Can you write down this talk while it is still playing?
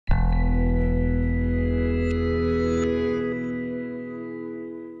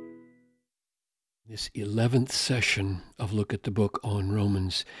This 11th session of Look at the Book on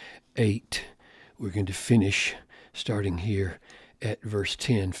Romans 8, we're going to finish starting here at verse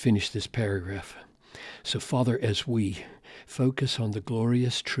 10, finish this paragraph. So, Father, as we focus on the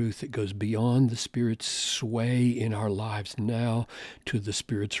glorious truth that goes beyond the Spirit's sway in our lives now to the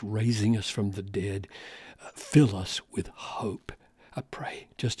Spirit's raising us from the dead, fill us with hope, I pray,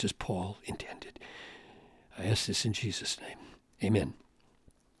 just as Paul intended. I ask this in Jesus' name. Amen.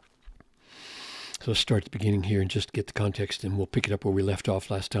 So let's start at the beginning here and just get the context, and we'll pick it up where we left off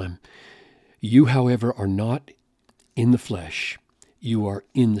last time. You, however, are not in the flesh. You are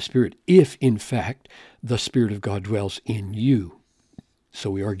in the Spirit, if, in fact, the Spirit of God dwells in you. So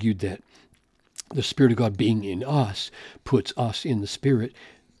we argued that the Spirit of God being in us puts us in the Spirit,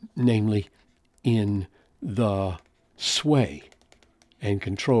 namely in the sway and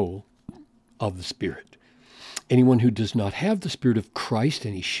control of the Spirit. Anyone who does not have the Spirit of Christ,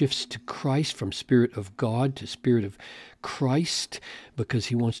 and he shifts to Christ from Spirit of God to Spirit of Christ because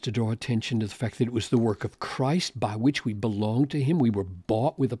he wants to draw attention to the fact that it was the work of Christ by which we belong to him. We were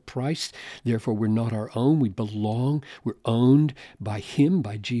bought with a price. Therefore, we're not our own. We belong. We're owned by him,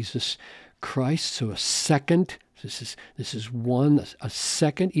 by Jesus Christ. So a second, this is a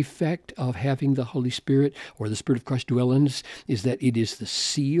second effect of having the Holy Spirit or the Spirit of Christ dwell in us is that it is the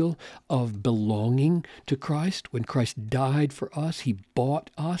seal of belonging to Christ. When Christ died for us, he bought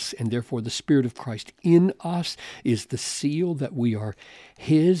us, and therefore the Spirit of Christ in us is the seal that we are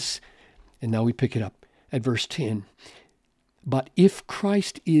his. And now we pick it up at verse 10. But if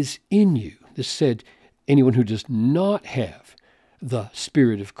Christ is in you, this said, anyone who does not have the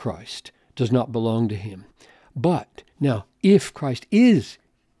Spirit of Christ does not belong to him. But now, if Christ is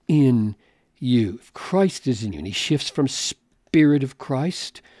in you, if Christ is in you, and he shifts from Spirit of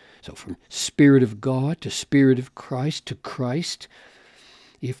Christ, so from Spirit of God to Spirit of Christ to Christ,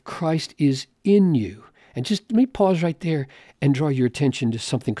 if Christ is in you, and just let me pause right there and draw your attention to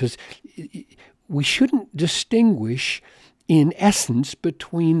something, because we shouldn't distinguish in essence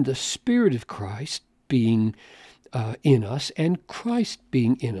between the Spirit of Christ being in us and Christ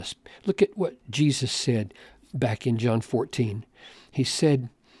being in us. Look at what Jesus said back in John 14. He said,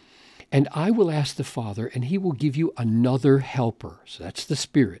 and I will ask the Father, and he will give you another helper. So that's the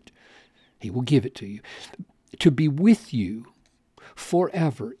Spirit. He will give it to you. To be with you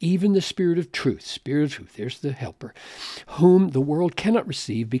forever, even the Spirit of truth. Spirit of truth, there's the helper, whom the world cannot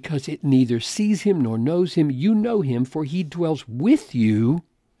receive because it neither sees him nor knows him. You know him, for he dwells with you,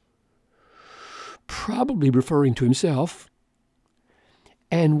 probably referring to himself,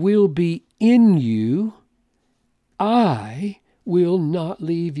 and will be in you. I will not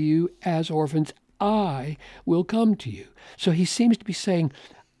leave you as orphans. I will come to you. So he seems to be saying,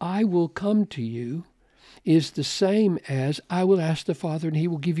 I will come to you is the same as I will ask the Father and he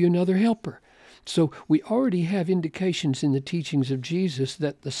will give you another helper. So we already have indications in the teachings of Jesus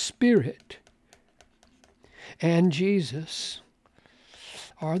that the Spirit and Jesus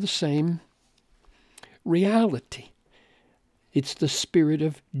are the same reality. It's the Spirit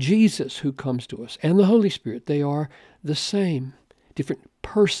of Jesus who comes to us, and the Holy Spirit. They are the same. Different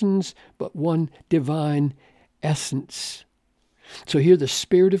persons, but one divine essence. So here the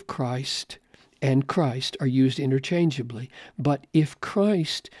Spirit of Christ and Christ are used interchangeably. But if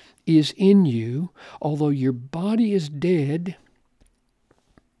Christ is in you, although your body is dead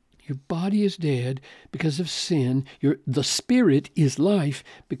because of sin. The Spirit is life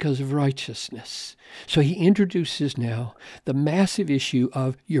because of righteousness. So he introduces now the massive issue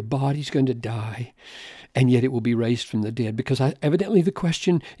of your body's going to die, and yet it will be raised from the dead. Because evidently the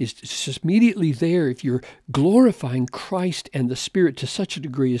question is just immediately there. If you're glorifying Christ and the Spirit to such a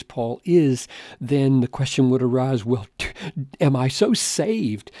degree as Paul is, then the question would arise, well, am I so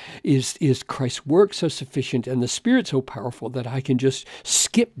saved? Is Christ's work so sufficient and the Spirit so powerful that I can just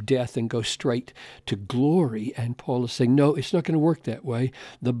skip death and go straight to glory? And Paul is saying, no, it's not going to work that way.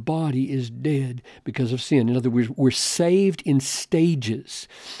 The body is dead because of sin. In other words, we're saved in stages.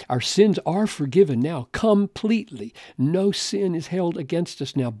 Our sins are forgiven now completely. No sin is held against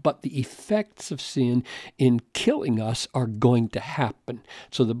us now, but the effects of sin in killing us are going to happen.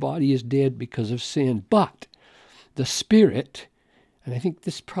 So the body is dead because of sin, but the Spirit, and I think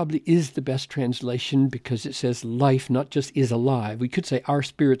this probably is the best translation because it says life, not just is alive. We could say our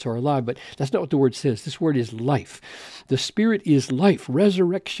spirits are alive, but that's not what the word says. This word is life. The Spirit is life,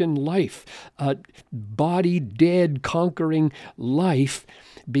 resurrection life, body dead, conquering life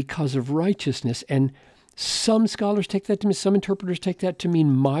because of righteousness. And Some scholars take that to mean, some interpreters take that to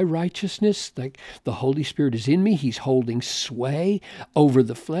mean my righteousness, like the Holy Spirit is in me. He's holding sway over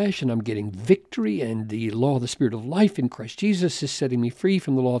the flesh, and I'm getting victory, and the law of the Spirit of life in Christ Jesus is setting me free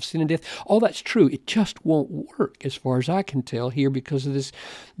from the law of sin and death. All that's true. It just won't work as far as I can tell here because of this,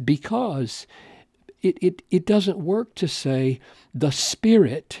 because it doesn't work to say the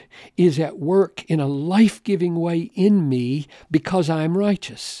Spirit is at work in a life-giving way in me because I am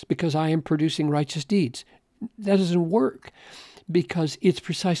righteous, because I am producing righteous deeds. That doesn't work, because it's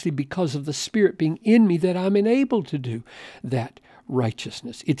precisely because of the Spirit being in me that I'm enabled to do that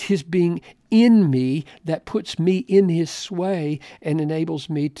righteousness. It's His being in me that puts me in His sway and enables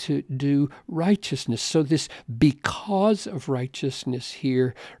me to do righteousness. So this because of righteousness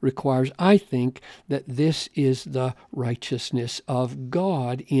here requires, I think, that this is the righteousness of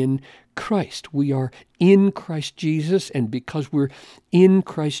God in Christ. We are in Christ Jesus, and because we're in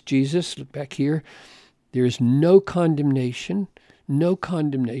Christ Jesus, look back here, there is no condemnation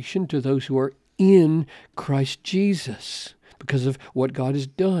to those who are in Christ Jesus, because of what God has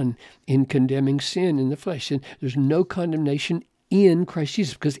done in condemning sin in the flesh. And there's no condemnation in Christ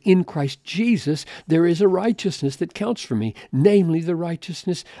Jesus, because in Christ Jesus there is a righteousness that counts for me, namely the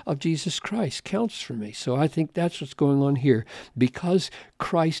righteousness of Jesus Christ counts for me. So I think that's what's going on here. Because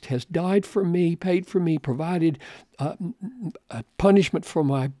Christ has died for me, paid for me, provided a punishment for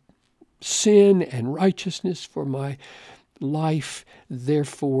my sin and righteousness for my life,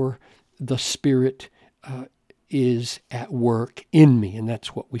 therefore the Spirit is at work in me. And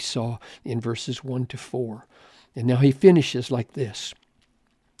that's what we saw in verses 1 to 4. And now he finishes like this,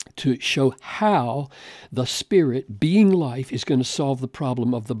 to show how the Spirit, being life, is going to solve the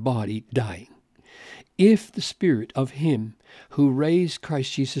problem of the body dying. If the Spirit of Him who raised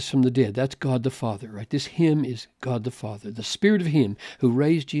Christ Jesus from the dead, that's God the Father, right? This Him is God the Father. The Spirit of Him who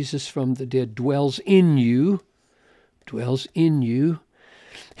raised Jesus from the dead dwells in you.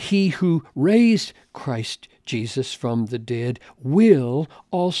 He who raised Christ Jesus from the dead will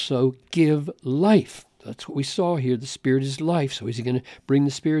also give life. That's what we saw here. The Spirit is life. So is He going to bring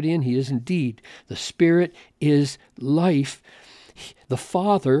the Spirit in? He is indeed. The Spirit is life. The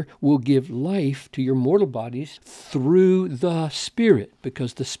Father will give life to your mortal bodies through the Spirit,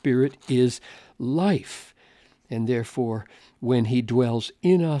 because the Spirit is life. And therefore, when He dwells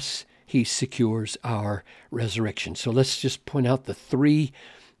in us, He secures our resurrection. So let's just point out the three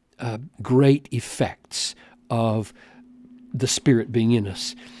great effects of the Spirit being in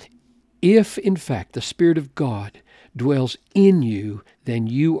us. If, in fact, the Spirit of God dwells in you, then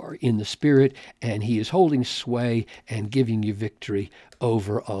you are in the Spirit, and He is holding sway and giving you victory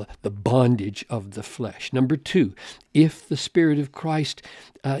over the bondage of the flesh. Number two, if the Spirit of Christ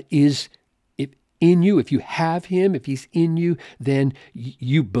is in you, if you have Him, if He's in you, then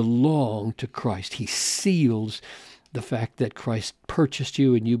you belong to Christ. He seals the fact that Christ purchased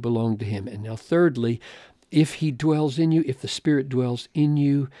you and you belong to Him. And now thirdly, if He dwells in you, if the Spirit dwells in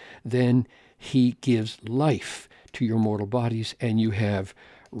you, then He gives life to your mortal bodies, and you have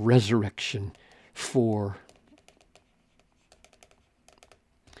resurrection for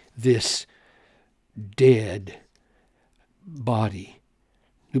this dead body.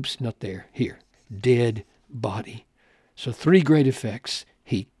 Oops, not there, here. Dead body. So three great effects.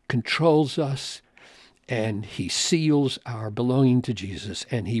 He controls us, and He seals our belonging to Jesus,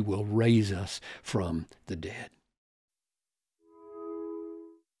 and He will raise us from the dead.